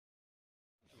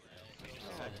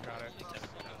Got it.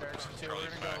 Direction 2, we're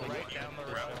gonna go right down the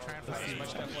road, try and find as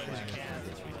much deploy as you can.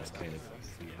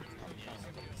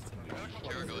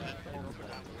 Sure, go ahead.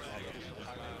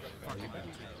 Fucking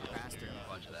bastard.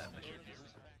 Watch that.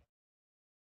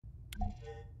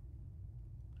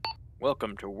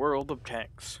 Welcome to World of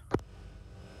Tanks.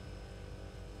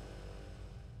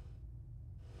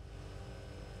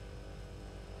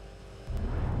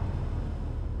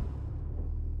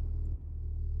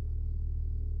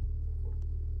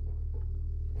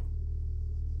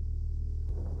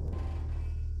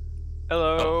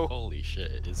 Hello. Oh, holy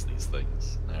shit, it is these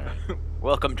things. Alright.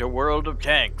 Welcome to World of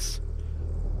Tanks.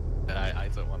 I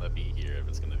don't want to be here if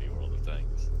it's going to be World of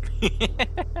Tanks.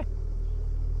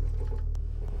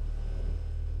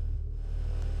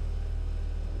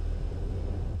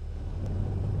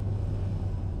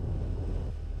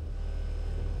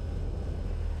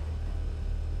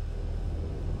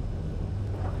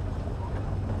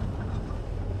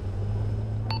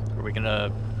 Are we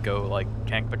gonna go like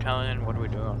tank battalion? What are we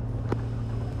doing?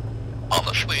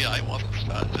 Honestly, I wasn't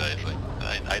strategizing.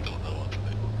 I don't know what to do.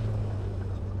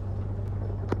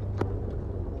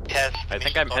 Yes, I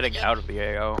think I'm heading out of the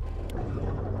AO.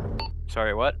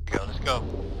 Sorry, what? Let's go.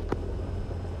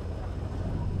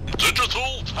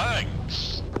 Digital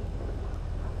tanks!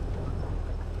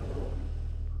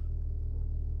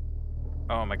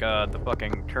 Oh my god, the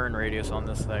fucking turn radius on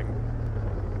this thing.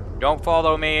 Don't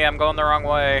follow me, I'm going the wrong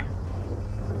way.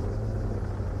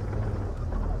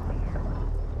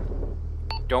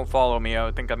 Don't follow me,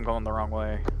 I think I'm going the wrong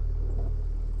way.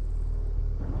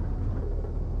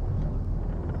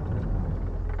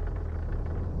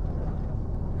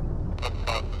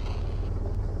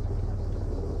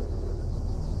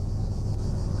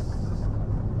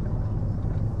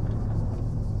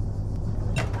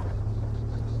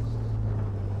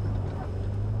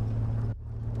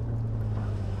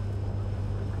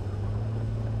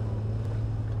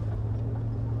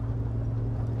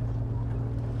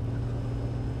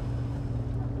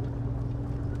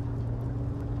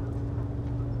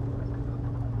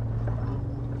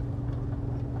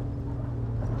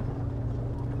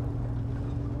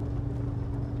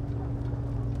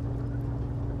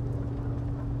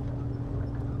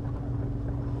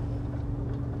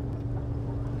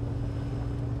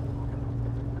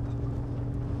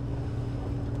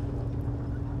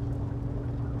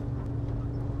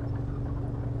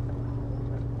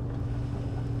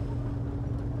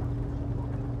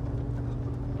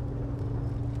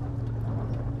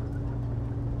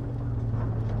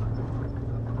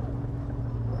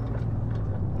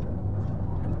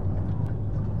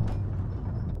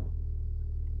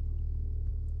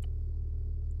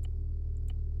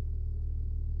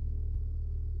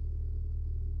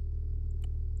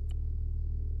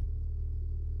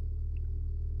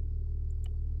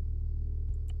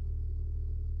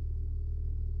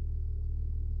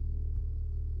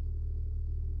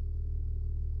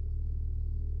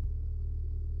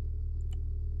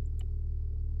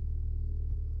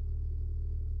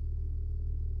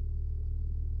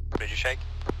 Did you shake?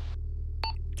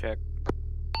 Check.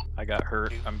 I got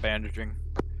hurt, I'm bandaging.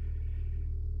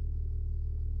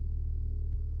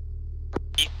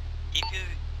 If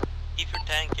your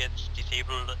tank gets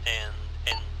disabled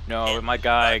and No, my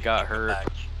guy got hurt.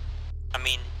 I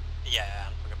mean, yeah,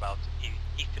 I'm talking about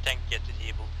if your tank gets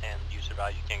disabled and you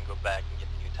survive, you can go back and get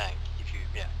a new tank. If you,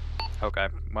 yeah. Okay,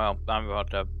 well, I'm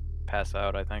about to pass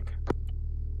out, I think.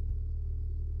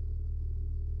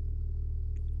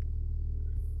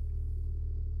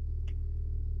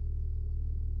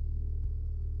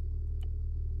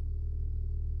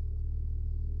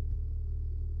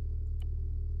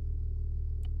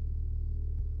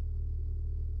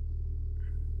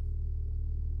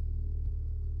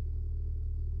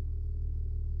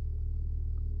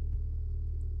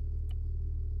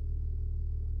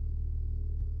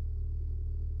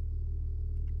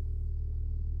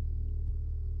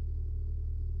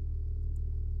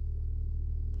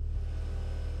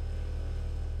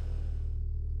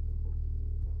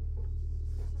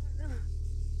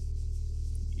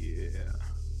 Yeah.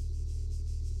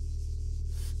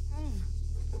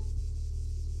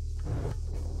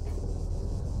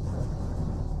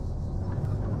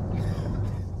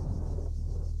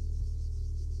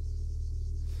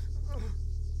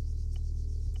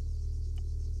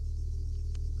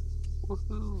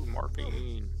 Woohoo,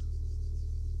 morphine.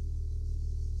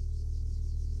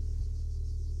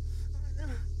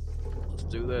 Let's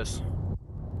do this.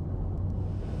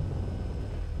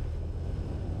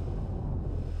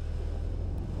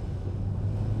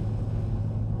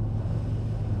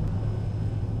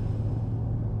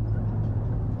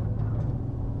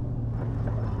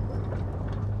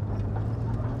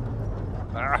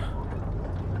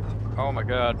 Oh my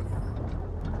god.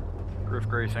 Roof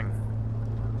gracing.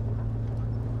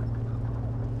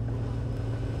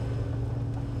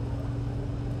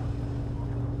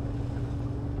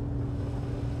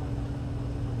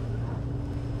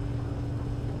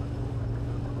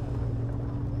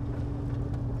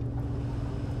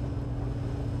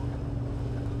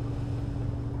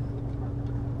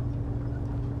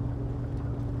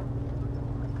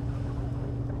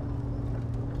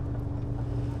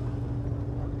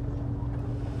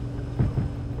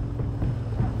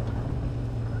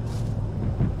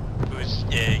 Who's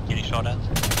getting shot at?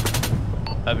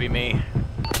 That'd be me.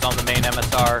 It's on the main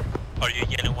MSR. Are you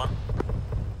getting one?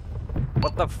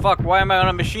 What the fuck? Why am I on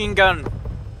a machine gun?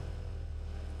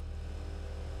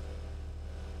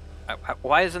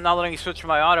 Why is it not letting me switch to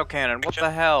my autocannon? What the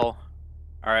hell?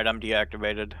 Alright, I'm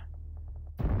deactivated.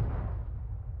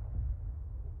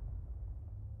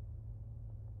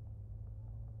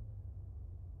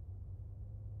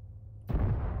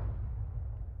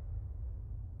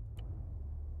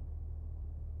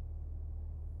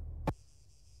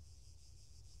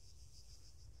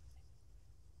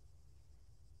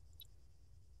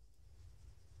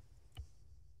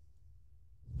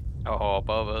 Oh,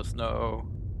 above us, no.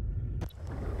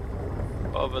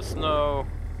 Above us, no.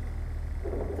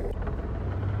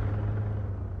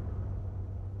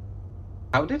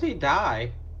 How did he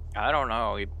die? I don't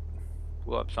know, he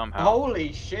blew up somehow.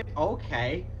 Holy shit,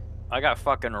 okay. I got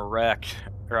fucking wrecked.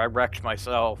 Or I wrecked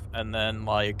myself, and then,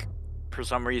 like, for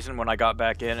some reason when I got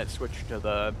back in, it switched to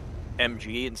the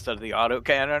MG instead of the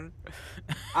autocannon.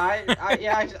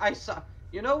 I saw.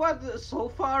 You know what? So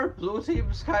far, blue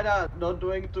team's kinda not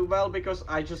doing too well because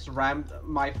I just rammed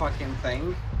my fucking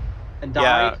thing and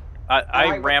died. Yeah,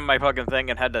 I rammed my fucking thing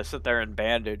and had to sit there and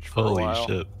bandage for a while.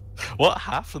 Holy shit. What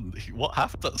happened? What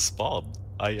happened at spawn?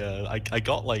 I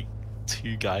got like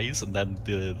 2 guys and then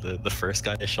the first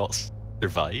guy I shot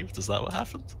survived. Is that what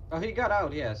happened? Oh, he got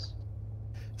out, yes.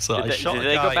 So Did I shot did a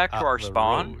they guy go back to at our the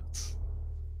spawn? roads.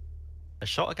 I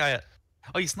shot a guy at...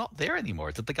 Oh, he's not there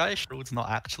anymore. Did the guy at roads not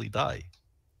actually die?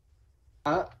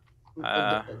 I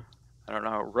don't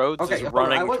know. Rhodes okay, is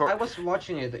running. I was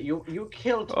watching it. You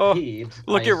killed Oh, Pete.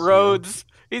 Look I at assume. Rhodes.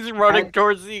 He's running And-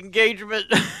 towards the engagement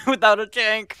without a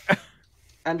tank.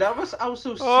 And that was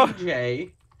also Oh.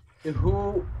 CJ,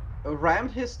 who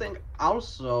rammed his thing,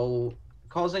 also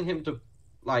causing him to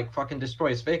like fucking destroy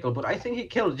his vehicle. But I think he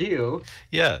killed you.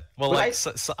 Yeah, well, But like,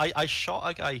 so I shot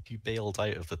a guy who bailed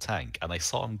out of the tank, and I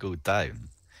saw him go down,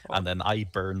 and then I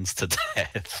burned to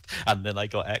death, and then I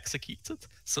got executed.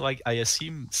 So I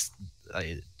assume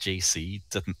JC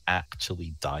didn't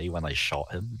actually die when I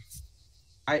shot him.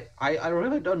 I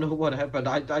really don't know what happened.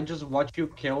 I just watched you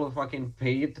kill fucking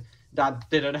Pete that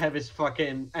didn't have his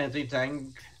fucking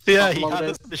anti-tank. Yeah, he had uploaded.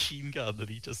 this machine gun, and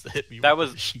he just hit me That with was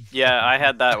the machine yeah. gun. I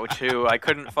had that too. I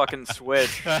couldn't fucking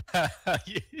switch.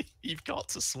 You've got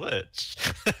to switch.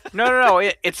 No.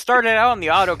 It started out on the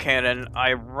autocannon.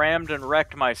 I rammed and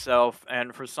wrecked myself,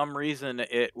 and for some reason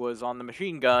it was on the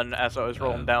machine gun as I was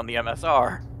rolling down the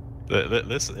MSR.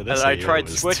 This I AO tried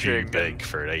is switching, too big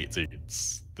for 8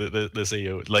 dudes. This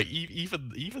AO, like even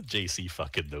JC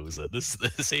fucking knows it. This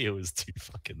AO is too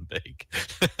fucking big.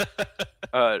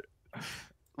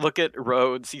 Look at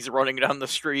Rhodes. He's running down the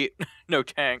street. No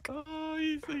tank. Oh,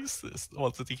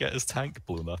 what, did he get his tank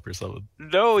blown up or something?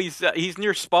 No, he's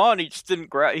near spawn. He just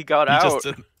didn't he got out.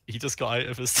 He just got out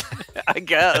of his tank. I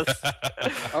guess.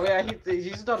 Oh yeah,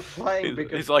 he's not playing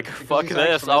because He's like, because fuck he's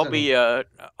this. actually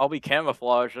I'll be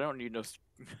camouflaged. I don't need no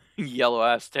yellow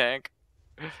ass tank.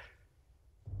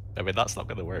 I mean, that's not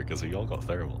going to work because we all got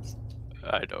thermals.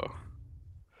 I know.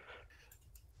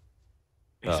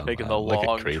 He's Oh, making man, the look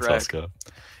long at Kratos trek. go.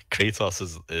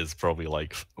 Kratos is probably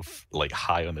like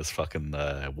high on his fucking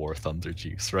War Thunder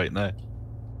juice right now.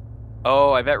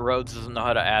 Oh, I bet Rhodes doesn't know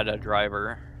how to add a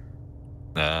driver.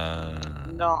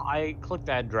 No, I clicked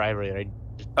that driver and I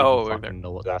just didn't Oh, fucking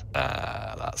know what that.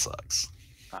 That sucks.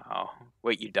 Oh,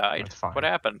 wait, you died. That's fine. What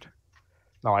happened?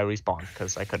 No, I respawned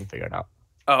because I couldn't figure it out.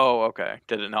 Oh, okay.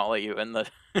 Did it not let you in the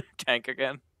tank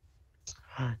again?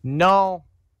 No,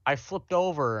 I flipped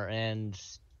over and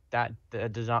that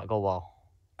did not go well.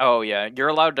 Oh, yeah. You're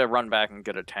allowed to run back and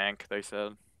get a tank, they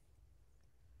said.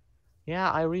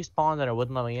 Yeah, I respawned and it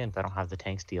wouldn't let me in if I don't have the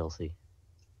tanks DLC.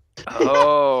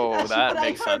 Oh, That's that what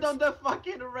makes I heard sense. on the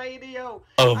fucking radio.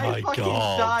 Oh I my fucking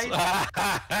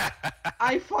god.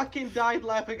 I fucking died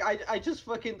laughing.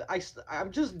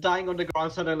 I'm just dying on the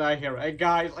ground suddenly I hear, hey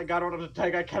guys, I got out of the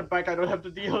tank, I came back, I don't have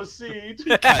the DLC.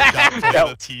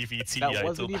 That TVT, that I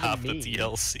wasn't don't even have me. the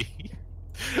DLC.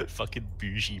 Fucking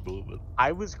bougie moment.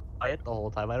 I was quiet the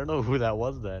whole time. I don't know who that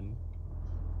was then.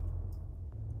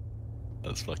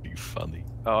 That's fucking funny.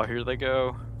 Oh, here they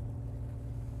go.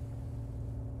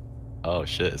 Oh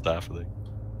shit, it's happening.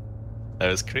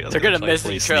 Is Kratos They're gonna try to miss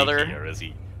play each sneaky, other. Or is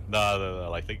he?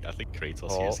 No. I think Kratos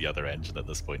Oh. hears the other engine at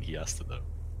this point. He has to know.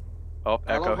 Oh,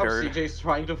 I Echo love how heard. CJ's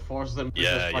trying to force them to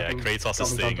Yeah, just yeah. fucking Kratos is come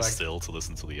in staying contact. still to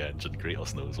listen to the engine.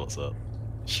 Kratos knows what's up.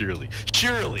 Surely,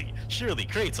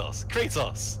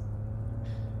 Kratos.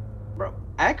 Bro,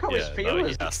 Echo is Yeah, no,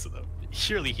 fearless. he has to know.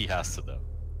 Surely he has to know.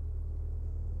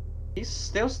 He's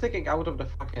still sticking out of the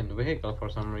fucking vehicle for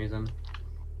some reason.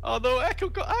 Oh no, Echo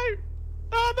got out!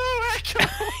 Oh no,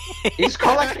 Echo! He's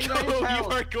collecting the Echo, you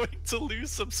intel. are going to lose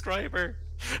subscriber.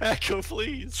 Echo,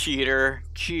 please. Cheater,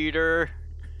 cheater.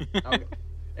 Okay.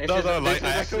 This No, is- no, this like is a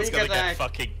Echo's sneak gonna attack. get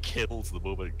fucking killed the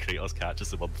moment Kratos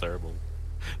catches him on thermal.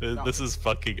 No. This is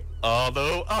fucking. Oh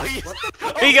no! Oh, he's. What the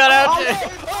fuck? He got out.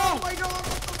 Oh my god, what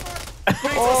the fuck?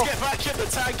 Kratos, get back in the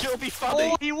tank. It'll be funny.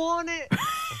 Oh, he won it!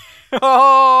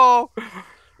 Oh!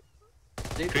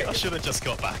 Kratos should have just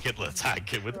got back into the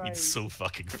tank. It would have been Right. so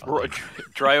fucking Ro- funny.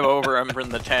 Drive over him in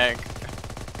the tank.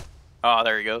 Oh,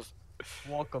 there he goes.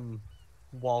 Welcome.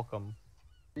 Welcome.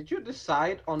 Did you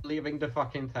decide on leaving the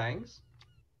fucking tanks?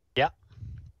 Yeah.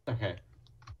 Okay.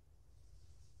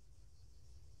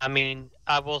 I mean,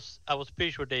 I was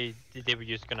pretty sure they were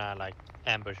just gonna like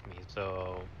ambush me.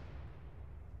 So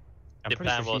I'm The pretty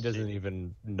plan sure he was doesn't to-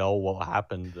 even know what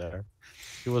happened there.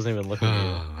 He wasn't even looking at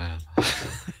Oh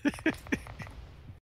man.